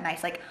like that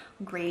nice like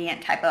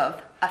gradient type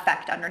of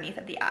effect underneath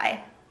of the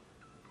eye.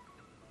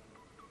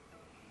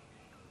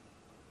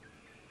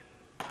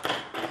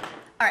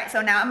 All right,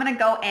 so now I'm gonna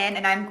go in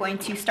and I'm going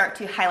to start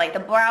to highlight the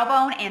brow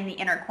bone and the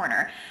inner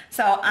corner.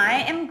 So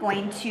I am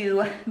going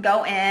to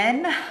go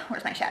in,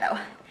 where's my shadow,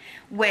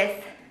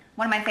 with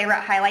one of my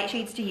favorite highlight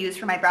shades to use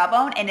for my brow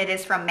bone, and it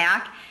is from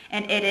MAC,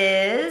 and it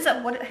is,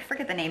 I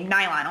forget the name,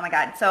 Nylon, oh my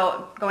God.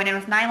 So going in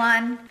with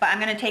Nylon, but I'm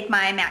gonna take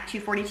my MAC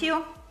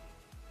 242,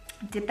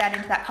 dip that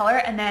into that color,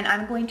 and then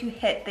I'm going to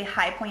hit the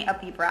high point of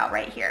the brow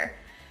right here.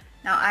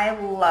 Now I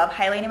love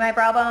highlighting my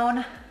brow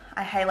bone.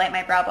 I highlight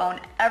my brow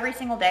bone every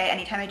single day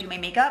anytime I do my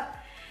makeup,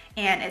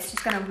 and it's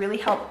just gonna really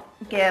help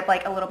give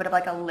like a little bit of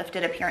like a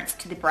lifted appearance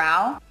to the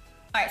brow. All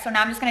right, so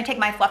now I'm just gonna take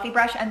my fluffy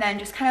brush and then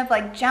just kind of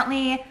like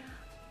gently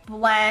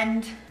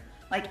blend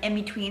like in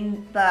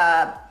between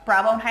the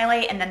brow bone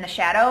highlight and then the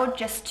shadow,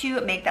 just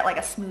to make that like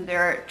a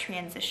smoother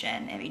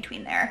transition in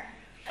between there.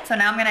 So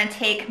now I'm gonna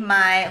take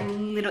my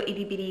little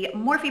itty bitty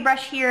Morphe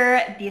brush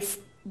here.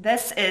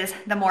 This is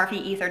the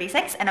Morphe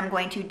E36, and I'm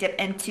going to dip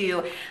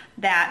into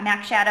that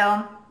MAC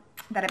shadow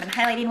that I've been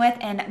highlighting with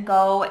and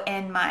go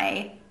in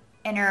my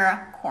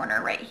inner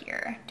corner right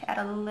here to add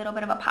a little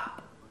bit of a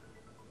pop.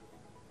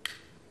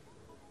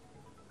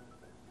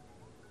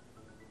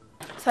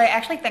 So I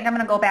actually think I'm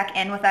gonna go back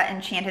in with that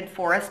Enchanted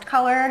Forest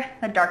color,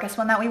 the darkest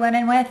one that we went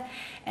in with,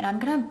 and I'm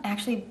gonna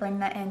actually bring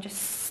that in just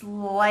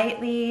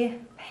slightly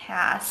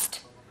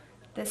past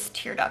this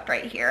tear duct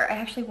right here. I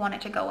actually want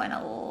it to go in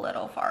a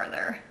little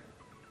farther.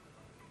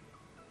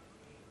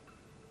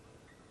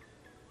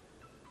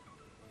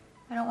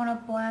 I don't want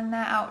to blend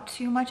that out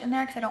too much in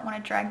there because I don't want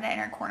to drag the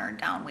inner corner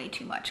down way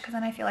too much, because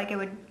then I feel like it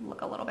would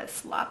look a little bit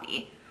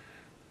sloppy.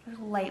 Just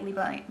lightly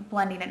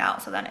blending it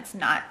out so then it's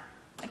not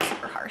like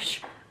super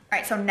harsh. All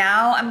right, so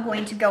now I'm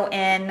going to go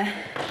in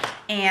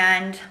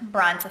and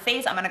bronze the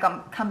face. I'm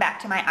gonna come back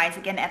to my eyes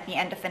again at the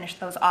end to finish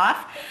those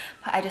off.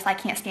 But I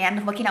can't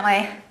stand looking at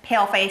my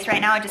pale face right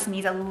now. It just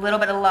needs a little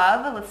bit of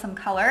love with some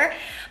color.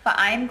 But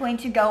I'm going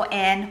to go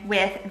in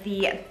with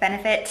the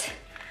Benefit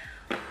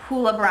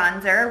Hoola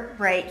bronzer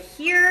right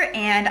here,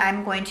 and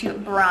I'm going to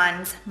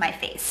bronze my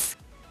face.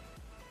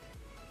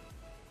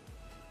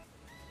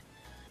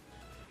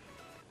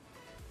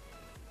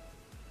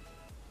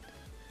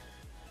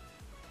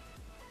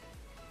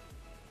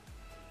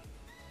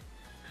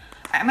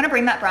 I'm gonna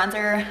bring that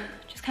bronzer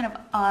just kind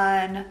of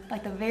on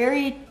like the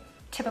very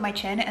tip of my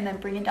chin and then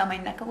bring it down my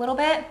neck a little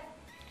bit.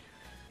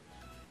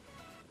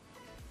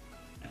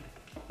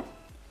 All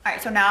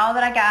right, so now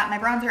that I got my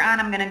bronzer on,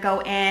 I'm gonna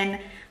go in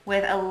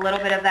with a little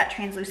bit of that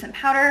translucent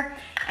powder,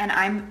 and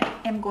I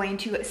am going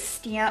to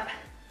stamp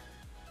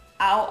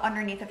out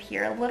underneath of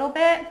here a little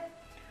bit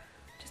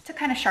just to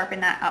kind of sharpen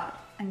that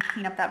up and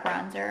clean up that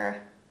bronzer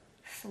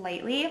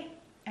slightly.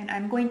 And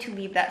I'm going to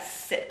leave that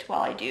sit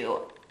while I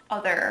do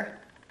other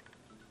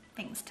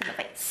things to the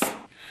face. All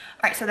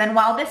right, so then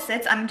while this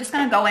sits, I'm just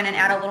gonna go in and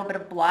add a little bit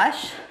of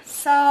blush.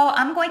 So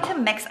I'm going to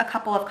mix a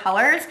couple of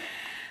colors.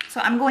 So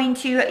I'm going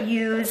to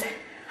use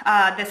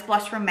this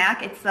blush from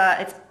MAC.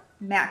 It's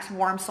MAC's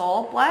Warm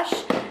Soul blush,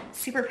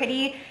 super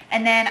pretty.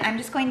 And then I'm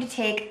just going to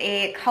take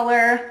a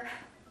color,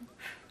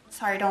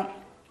 sorry, don't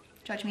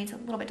judge me, it's a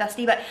little bit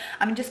dusty, but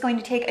I'm just going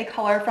to take a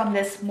color from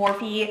this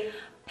Morphe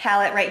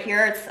palette right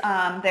here. It's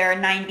their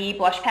 9B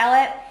blush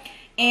palette.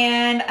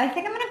 And I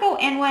think I'm gonna go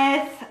in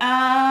with,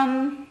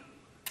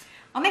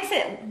 I'll mix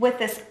it with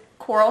this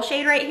coral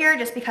shade right here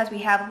just because we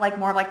have like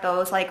more of like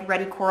those like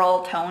reddy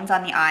coral tones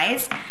on the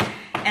eyes.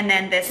 And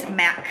then this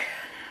MAC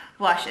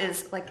blush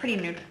is like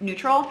pretty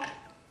neutral,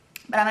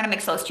 but I'm gonna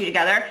mix those two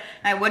together.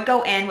 And I would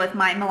go in with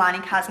my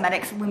Milani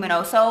Cosmetics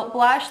Luminoso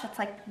blush. That's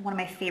like one of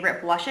my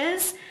favorite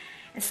blushes.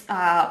 It's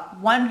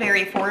one,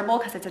 very affordable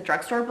because it's a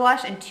drugstore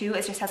blush, and two,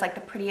 it just has like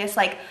the prettiest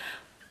like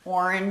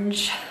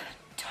orange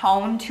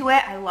tone to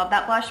it. I love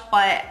that blush,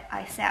 but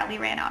I sadly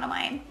ran out of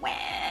mine. Wah.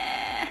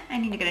 I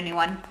need to get a new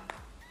one.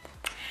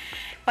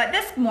 But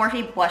this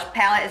Morphe blush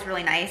palette is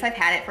really nice. I've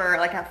had it for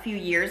like a few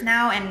years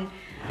now, and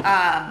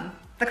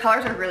the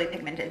colors are really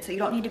pigmented, so you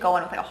don't need to go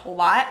in with like a whole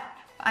lot.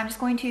 I'm just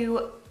going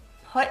to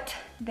put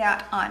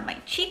that on my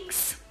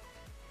cheeks.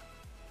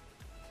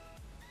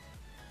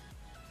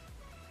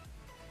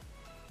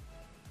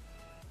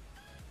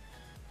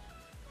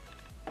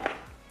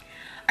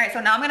 All right, so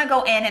now I'm gonna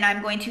go in and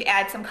I'm going to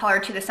add some color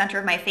to the center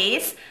of my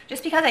face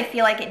just because I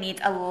feel like it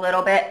needs a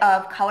little bit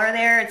of color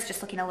there. It's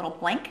just looking a little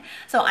blank.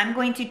 So I'm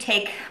going to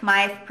take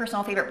my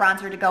personal favorite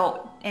bronzer to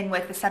go in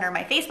with the center of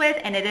my face with,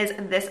 and it is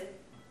this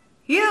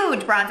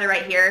huge bronzer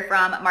right here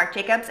from Marc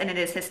Jacobs, and it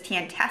is his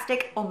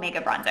Tantastic Omega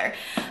bronzer.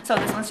 So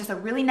this one's just a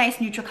really nice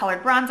neutral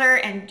colored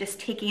bronzer, and just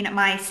taking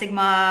my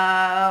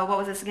Sigma, what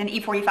was this again,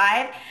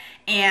 E45,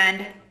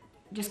 and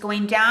just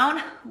going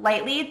down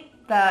lightly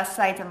the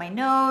sides of my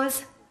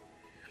nose.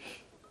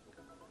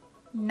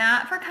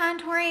 Not for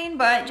contouring,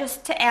 but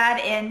just to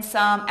add in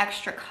some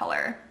extra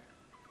color.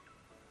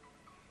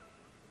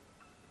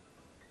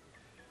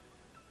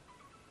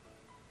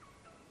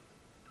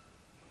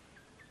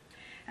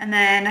 And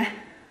then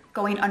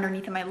going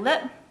underneath of my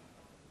lip.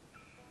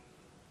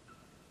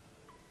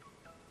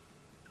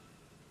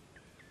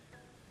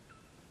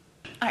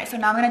 All right, so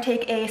now I'm gonna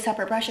take a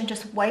separate brush and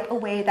just wipe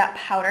away that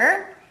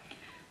powder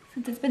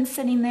since it's been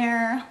sitting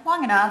there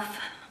long enough.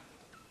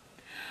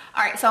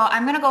 All right, so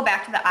I'm gonna go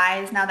back to the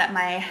eyes now that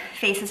my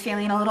face is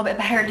feeling a little bit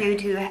better due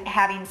to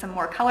having some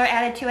more color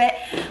added to it.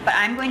 But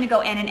I'm going to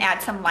go in and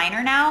add some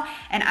liner now,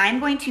 and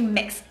I'm going to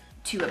mix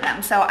two of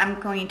them. So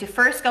I'm going to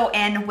first go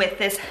in with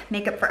this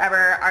Makeup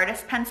Forever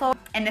Artist Pencil,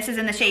 and this is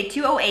in the shade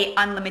 208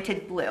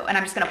 Unlimited Blue, and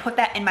I'm just gonna put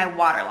that in my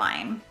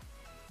waterline.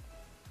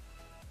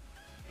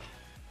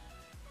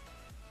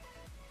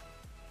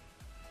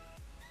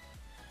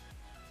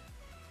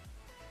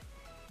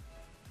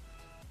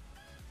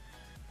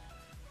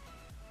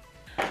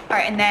 All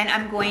right, and then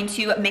I'm going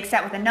to mix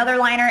that with another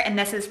liner, and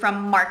this is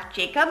from Marc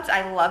Jacobs.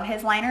 I love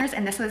his liners,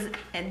 and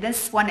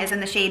this one is in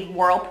the shade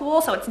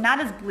Whirlpool, so it's not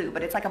as blue,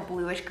 but it's like a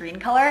bluish green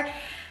color.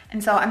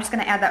 And so I'm just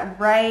gonna add that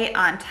right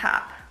on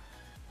top.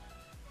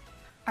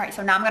 All right,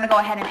 so now I'm gonna go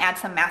ahead and add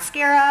some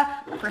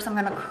mascara. First, I'm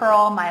gonna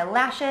curl my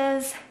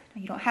lashes.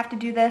 You don't have to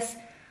do this,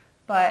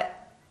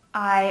 but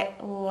I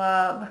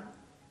love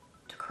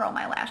to curl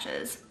my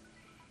lashes.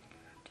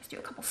 Do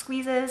a couple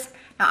squeezes.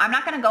 Now I'm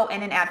not gonna go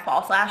in and add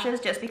false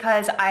lashes just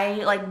because I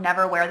like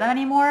never wear them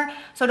anymore.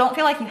 So don't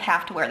feel like you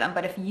have to wear them,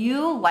 but if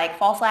you like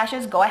false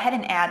lashes, go ahead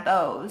and add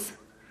those.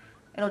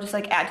 It'll just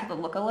like add to the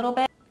look a little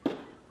bit.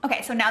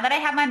 Okay, so now that I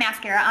have my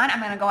mascara on, I'm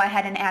gonna go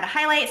ahead and add a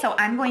highlight. So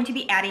I'm going to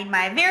be adding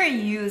my very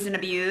used and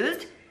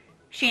abused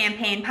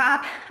Champagne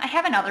Pop. I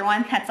have another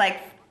one that's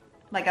like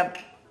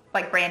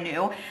brand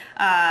new.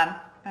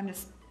 I'm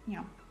just,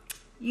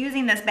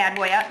 using this bad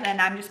boy up,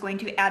 and I'm just going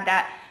to add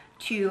that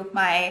to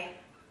my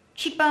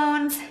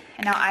cheekbones.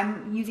 And now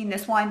I'm using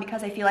this one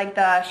because I feel like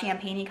the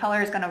champagne-y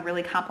color is going to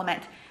really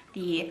complement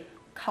the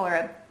color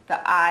of the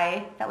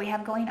eye that we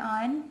have going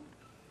on.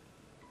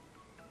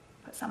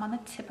 Put some on the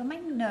tip of my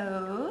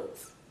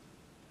nose.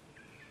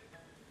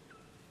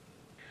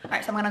 All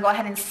right, so I'm going to go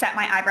ahead and set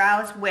my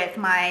eyebrows with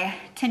my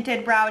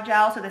tinted brow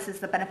gel. So this is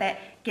the Benefit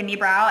Gimme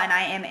Brow, and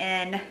I am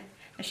in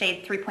the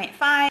shade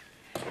 3.5.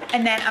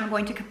 And then I'm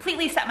going to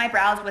completely set my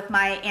brows with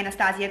my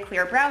Anastasia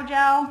Clear Brow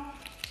Gel,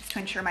 to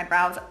ensure my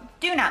brows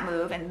do not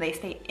move and they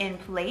stay in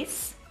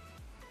place.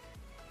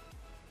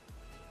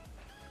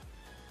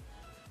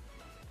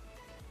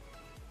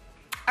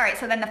 All right,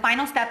 so then the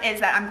final step is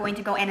that I'm going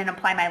to go in and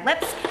apply my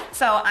lips.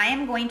 So I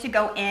am going to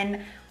go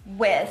in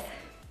with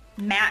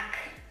MAC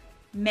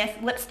Myth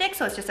lipstick.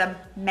 So it's just a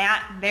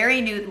matte, very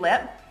nude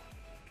lip.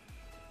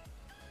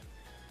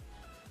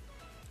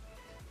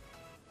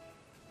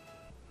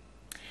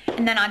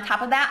 And then on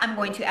top of that, I'm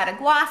going to add a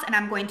gloss, and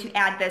I'm going to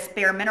add this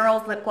Bare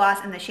Minerals lip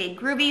gloss in the shade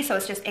Groovy. So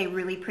it's just a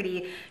really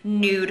pretty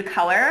nude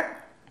color,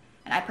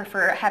 and I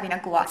prefer having a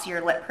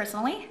glossier lip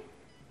personally.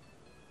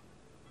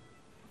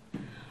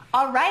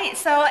 All right,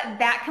 so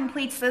that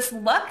completes this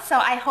look. So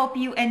I hope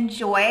you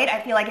enjoyed. I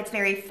feel like it's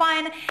very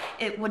fun.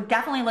 It would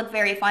definitely look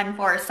very fun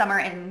for summer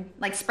and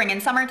like spring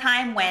and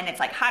summertime when it's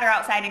like hotter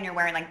outside and you're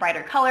wearing like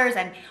brighter colors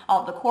and all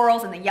of the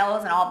corals and the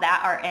yellows and all of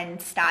that are in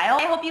style.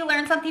 I hope you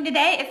learned something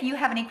today. If you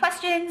have any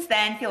questions,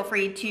 then feel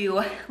free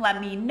to let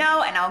me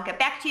know and I'll get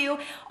back to you.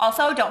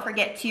 Also, don't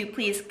forget to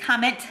please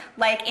comment,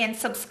 like, and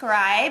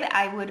subscribe.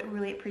 I would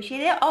really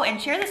appreciate it. Oh,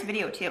 and share this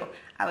video too.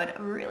 I would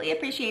really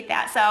appreciate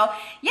that. So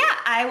yeah,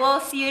 I will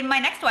see you in my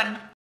next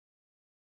one.